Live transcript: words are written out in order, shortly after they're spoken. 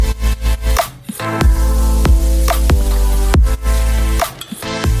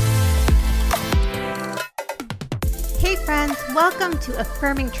to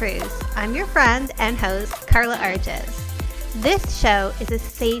Affirming Truths. I'm your friend and host, Carla Arges. This show is a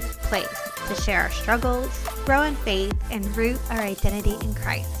safe place to share our struggles, grow in faith, and root our identity in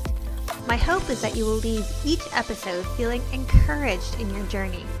Christ. My hope is that you will leave each episode feeling encouraged in your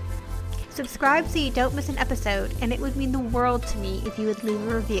journey. Subscribe so you don't miss an episode, and it would mean the world to me if you would leave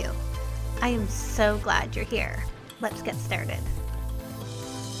a review. I am so glad you're here. Let's get started.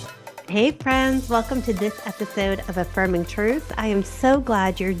 Hey friends, welcome to this episode of Affirming Truth. I am so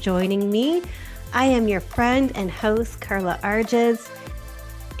glad you're joining me. I am your friend and host, Carla Arges,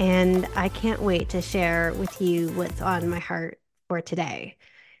 and I can't wait to share with you what's on my heart for today.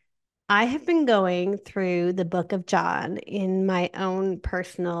 I have been going through the book of John in my own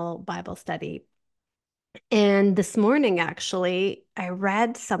personal Bible study. And this morning, actually, I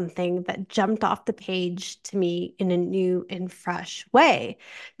read something that jumped off the page to me in a new and fresh way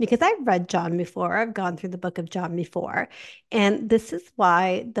because I've read John before. I've gone through the book of John before. And this is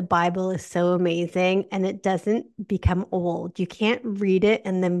why the Bible is so amazing and it doesn't become old. You can't read it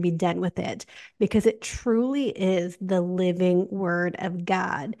and then be done with it because it truly is the living word of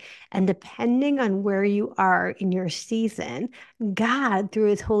God. And depending on where you are in your season, God, through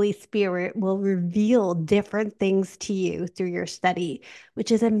his Holy Spirit, will reveal different things to you through your study,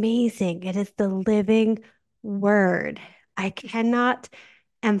 which is amazing. It is the living word. I cannot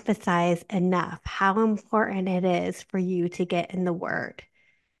emphasize enough how important it is for you to get in the word.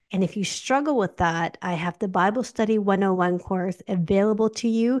 And if you struggle with that, I have the Bible Study 101 course available to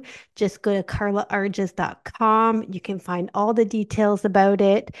you. Just go to carlaarges.com. You can find all the details about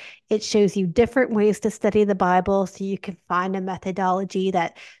it. It shows you different ways to study the Bible so you can find a methodology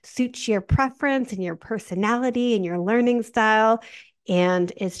that suits your preference and your personality and your learning style.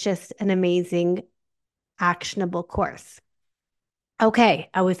 And it's just an amazing, actionable course. Okay,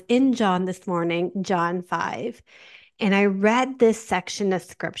 I was in John this morning, John 5. And I read this section of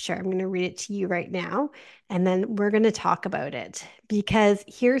scripture. I'm going to read it to you right now, and then we're going to talk about it. Because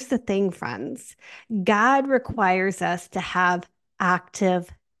here's the thing, friends. God requires us to have active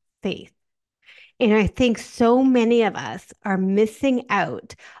faith. And I think so many of us are missing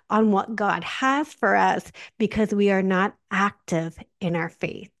out on what God has for us because we are not active in our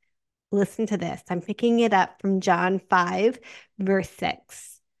faith. Listen to this. I'm picking it up from John 5, verse 6.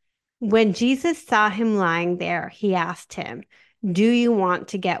 When Jesus saw him lying there, he asked him, "Do you want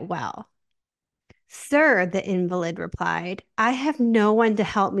to get well?" "Sir," the invalid replied, "I have no one to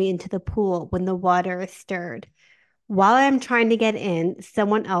help me into the pool when the water is stirred. While I am trying to get in,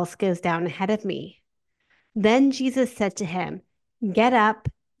 someone else goes down ahead of me." Then Jesus said to him, "Get up,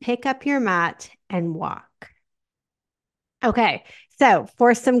 pick up your mat, and walk." Okay, so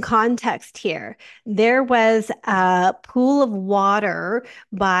for some context here, there was a pool of water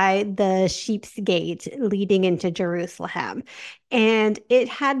by the sheep's gate leading into Jerusalem. And it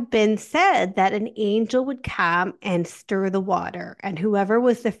had been said that an angel would come and stir the water, and whoever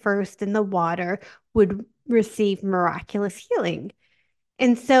was the first in the water would receive miraculous healing.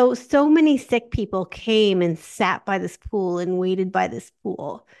 And so many sick people came and sat by this pool and waited by this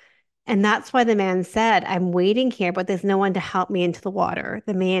pool. And that's why the man said, "I'm waiting here, but there's no one to help me into the water."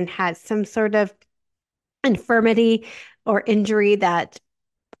 The man had some sort of infirmity or injury that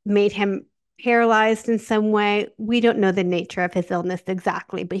made him paralyzed in some way. We don't know the nature of his illness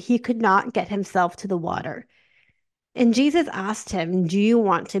exactly, but he could not get himself to the water. And Jesus asked him, "Do you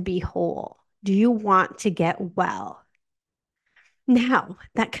want to be whole? Do you want to get well?" Now,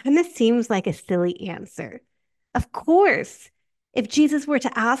 that kind of seems like a silly answer. Of course, if Jesus were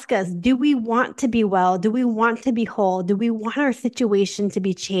to ask us, do we want to be well? Do we want to be whole? Do we want our situation to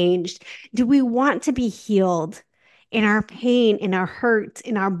be changed? Do we want to be healed in our pain, in our hurt,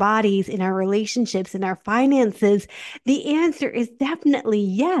 in our bodies, in our relationships, in our finances? The answer is definitely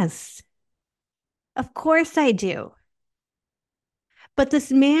yes. Of course I do. But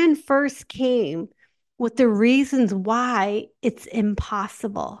this man first came with the reasons why it's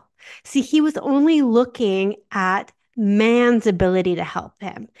impossible. See, he was only looking at man's ability to help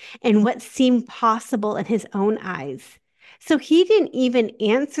him and what seemed possible in his own eyes. So he didn't even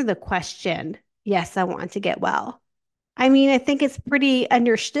answer the question, "Yes, I want to get well." I mean, I think it's pretty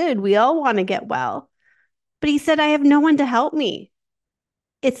understood. We all want to get well. But he said, "I have no one to help me.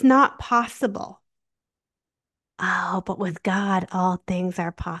 It's not possible." Oh, but with God, all things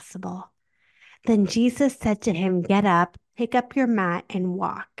are possible. Then Jesus said to him, "Get up, pick up your mat, and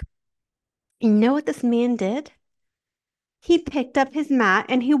walk." You know what this man did? He picked up his mat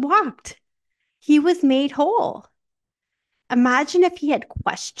and he walked. He was made whole. Imagine if he had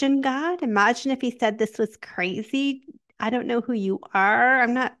questioned God. Imagine if he said, "This was crazy. I don't know who you are.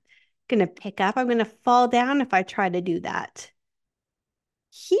 I'm not going to pick up. I'm going to fall down if I try to do that."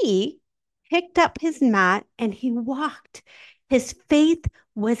 He picked up his mat and he walked. His faith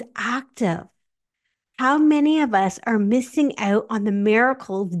was active. How many of us are missing out on the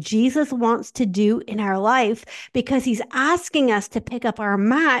miracles Jesus wants to do in our life because he's asking us to pick up our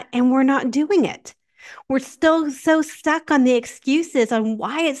mat and we're not doing it? We're still so stuck on the excuses on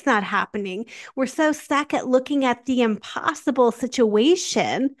why it's not happening. We're so stuck at looking at the impossible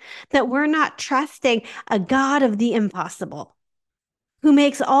situation that we're not trusting a God of the impossible who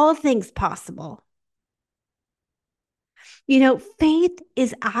makes all things possible. Faith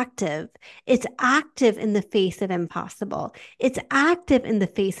is active. It's active in the face of impossible. It's active in the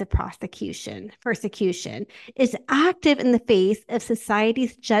face of persecution. It's active in the face of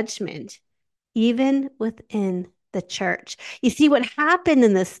society's judgment, even within the church. You see what happened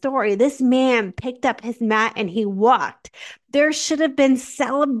in this story? This man picked up his mat and he walked. There should have been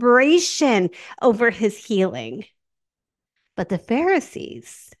celebration over his healing. But the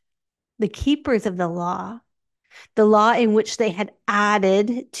Pharisees, the keepers of the law in which they had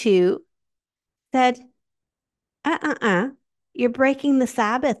added to, said, you're breaking the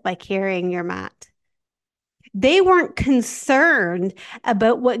Sabbath by carrying your mat. They weren't concerned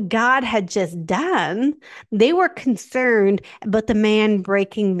about what God had just done. They were concerned about the man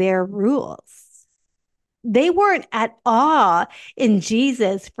breaking their rules. They weren't at awe in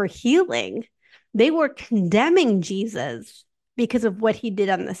Jesus for healing. They were condemning Jesus because of what he did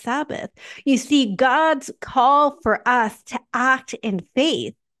on the Sabbath. You see, God's call for us to act in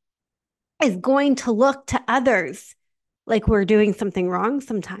faith is going to look to others like we're doing something wrong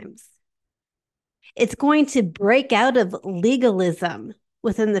sometimes. It's going to break out of legalism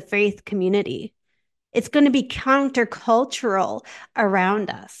within the faith community. It's going to be countercultural around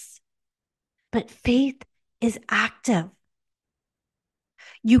us. But faith is active.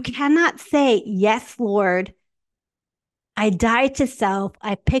 You cannot say, yes, Lord, I die to self,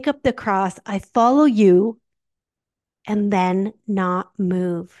 I pick up the cross, I follow you, and then not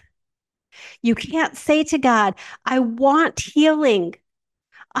move. You can't say to God, I want healing.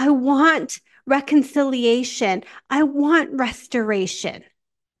 I want reconciliation. I want restoration.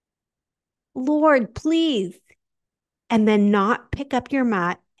 Lord, please. And then not pick up your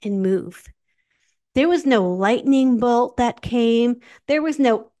mat and move. There was no lightning bolt that came. There was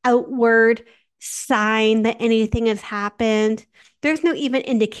no outward sign that anything has happened. There's no even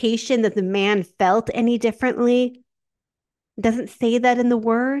indication that the man felt any differently. It doesn't say that in the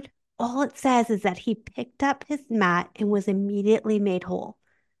word. All it says is that he picked up his mat and was immediately made whole.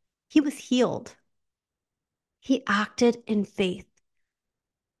 He was healed. He acted in faith.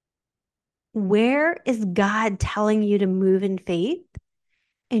 Where is God telling you to move in faith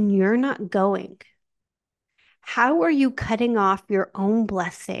and you're not going? How are you cutting off your own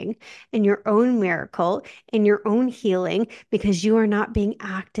blessing and your own miracle and your own healing because you are not being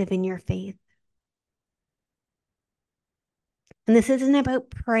active in your faith? And this isn't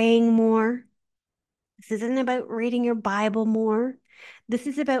about praying more. This isn't about reading your Bible more. This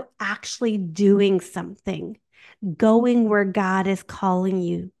is about actually doing something, going where God is calling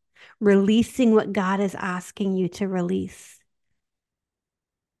you, releasing what God is asking you to release.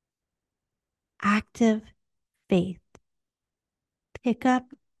 Active faith. Pick up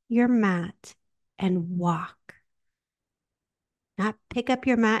your mat and walk. Not pick up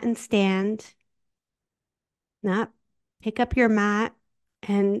your mat and stand. Not pick up your mat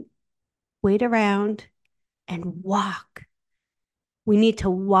and wait around and walk. We need to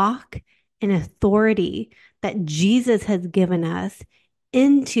walk in authority that Jesus has given us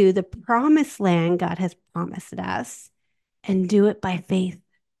into the promised land God has promised us and do it by faith.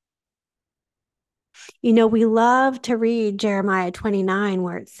 We love to read Jeremiah 29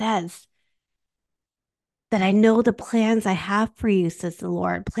 where it says that I know the plans I have for you, says the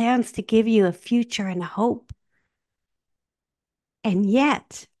Lord, plans to give you a future and a hope. And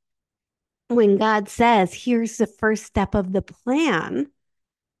yet, when God says, here's the first step of the plan,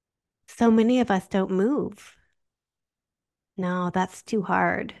 so many of us don't move. No, that's too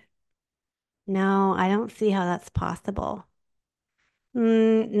hard. No, I don't see how that's possible.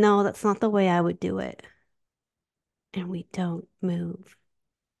 No, that's not the way I would do it. And we don't move.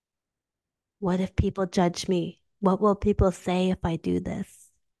 What if people judge me? What will people say if I do this?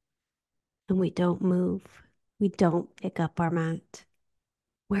 And we don't move. We don't pick up our mat.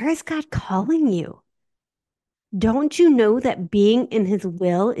 Where is God calling you? Don't you know that being in his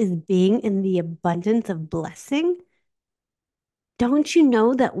will is being in the abundance of blessing? Don't you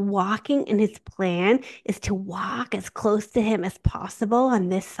know that walking in his plan is to walk as close to him as possible on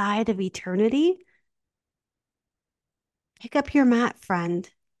this side of eternity? Pick up your mat, friend,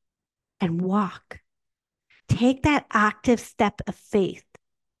 and walk. Take that active step of faith.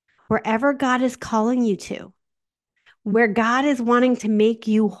 wherever God is calling you to, where God is wanting to make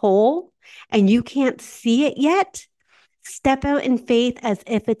you whole and you can't see it yet, step out in faith as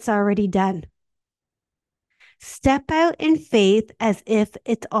if it's already done. Step out in faith as if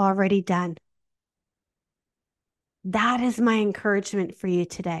it's already done. That is my encouragement for you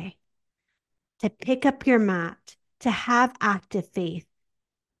today. To pick up your mat, to have active faith.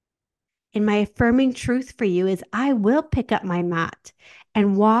 And my affirming truth for you is I will pick up my mat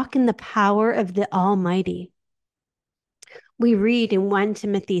and walk in the power of the Almighty. We read in 1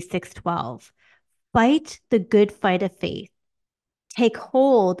 Timothy 6:12, fight the good fight of faith. Take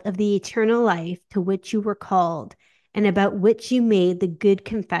hold of the eternal life to which you were called and about which you made the good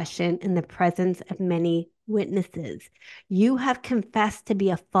confession in the presence of many witnesses. You have confessed to be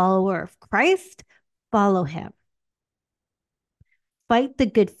a follower of Christ. Follow him. Fight the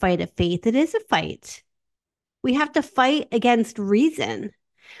good fight of faith. It is a fight. We have to fight against reason.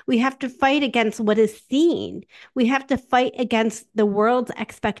 We have to fight against what is seen. We have to fight against the world's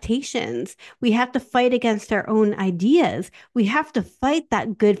expectations. We have to fight against our own ideas. We have to fight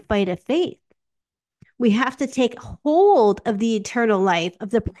that good fight of faith. We have to take hold of the eternal life, of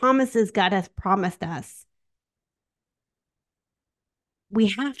the promises God has promised us. We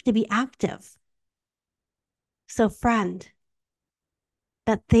have to be active. So, friend,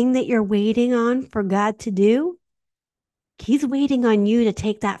 that thing that you're waiting on for God to do, He's waiting on you to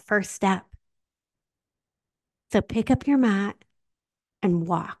take that first step. So pick up your mat and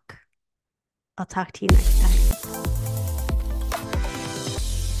walk. I'll talk to you next time.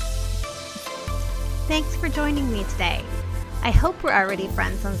 Thanks for joining me today. I hope we're already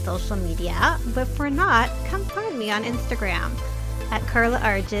friends on social media, but if we're not, come find me on Instagram at Carla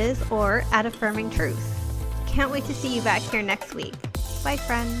Arges or at Affirming Truth. Can't wait to see you back here next week. Bye,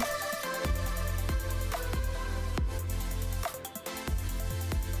 friends.